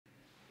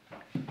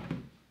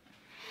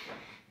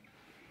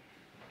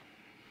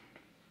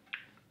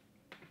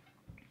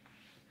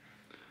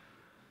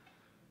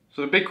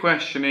So the big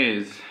question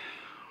is,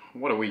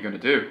 what are we going to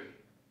do?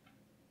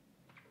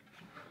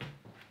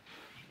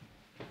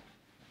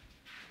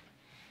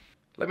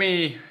 Let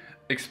me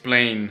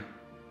explain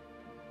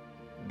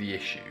the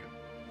issue.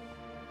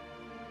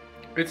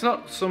 It's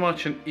not so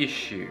much an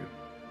issue,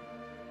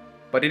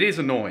 but it is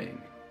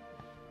annoying.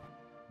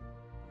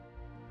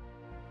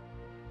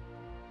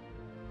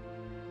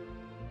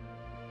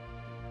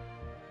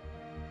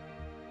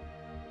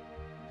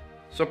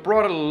 So I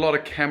brought a lot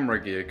of camera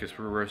gear because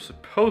we were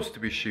supposed to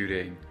be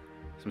shooting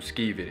some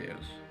ski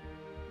videos,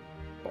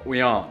 but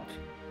we aren't.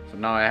 So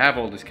now I have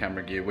all this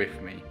camera gear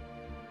with me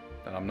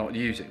that I'm not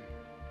using.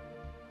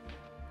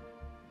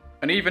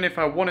 And even if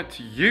I wanted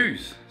to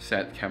use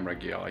said camera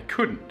gear, I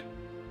couldn't,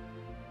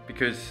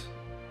 because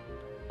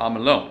I'm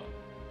alone.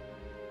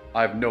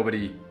 I have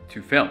nobody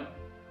to film.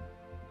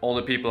 All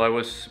the people I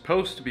was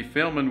supposed to be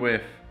filming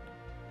with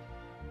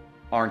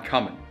aren't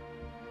coming.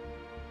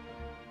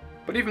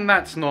 But even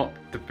that's not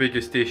the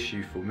biggest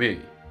issue for me.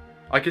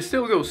 I can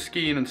still go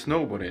skiing and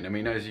snowboarding. I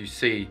mean, as you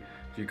see,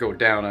 if you go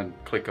down and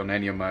click on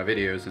any of my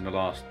videos in the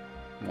last,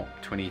 what,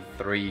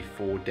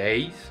 4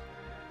 days,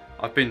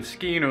 I've been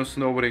skiing or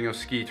snowboarding or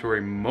ski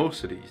touring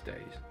most of these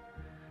days.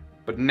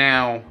 But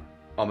now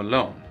I'm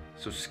alone,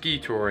 so ski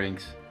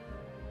touring's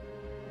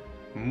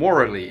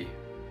morally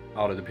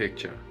out of the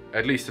picture.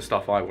 At least the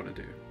stuff I want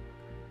to do.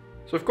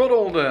 So I've got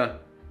all the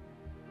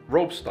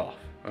rope stuff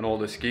and all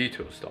the ski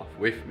tour stuff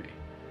with me.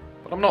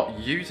 But I'm not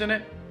using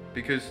it,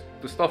 because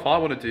the stuff I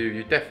want to do,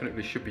 you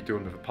definitely should be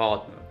doing with a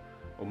partner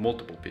or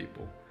multiple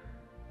people.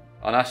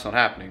 And that's not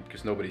happening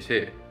because nobody's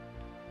here.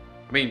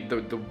 I mean,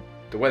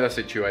 the weather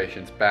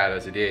situation's bad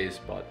as it is,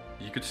 but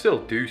you could still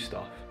do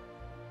stuff.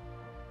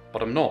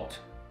 But I'm not.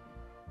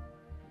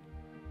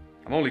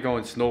 I'm only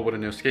going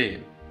snowboarding or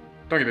skiing.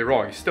 Don't get me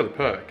wrong, it's still a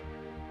perk.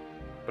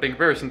 But in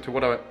comparison to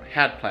what I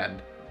had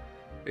planned,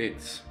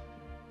 it's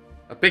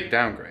a big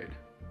downgrade.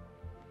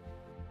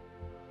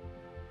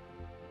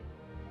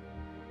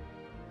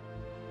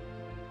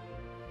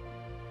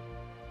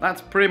 That's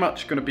pretty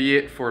much going to be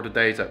it for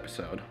today's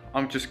episode.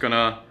 I'm just going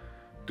to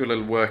do a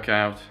little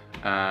workout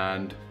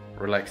and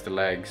relax the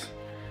legs.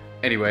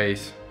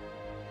 Anyways,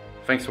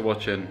 thanks for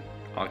watching.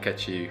 I'll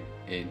catch you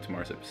in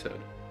tomorrow's episode.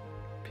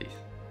 Peace.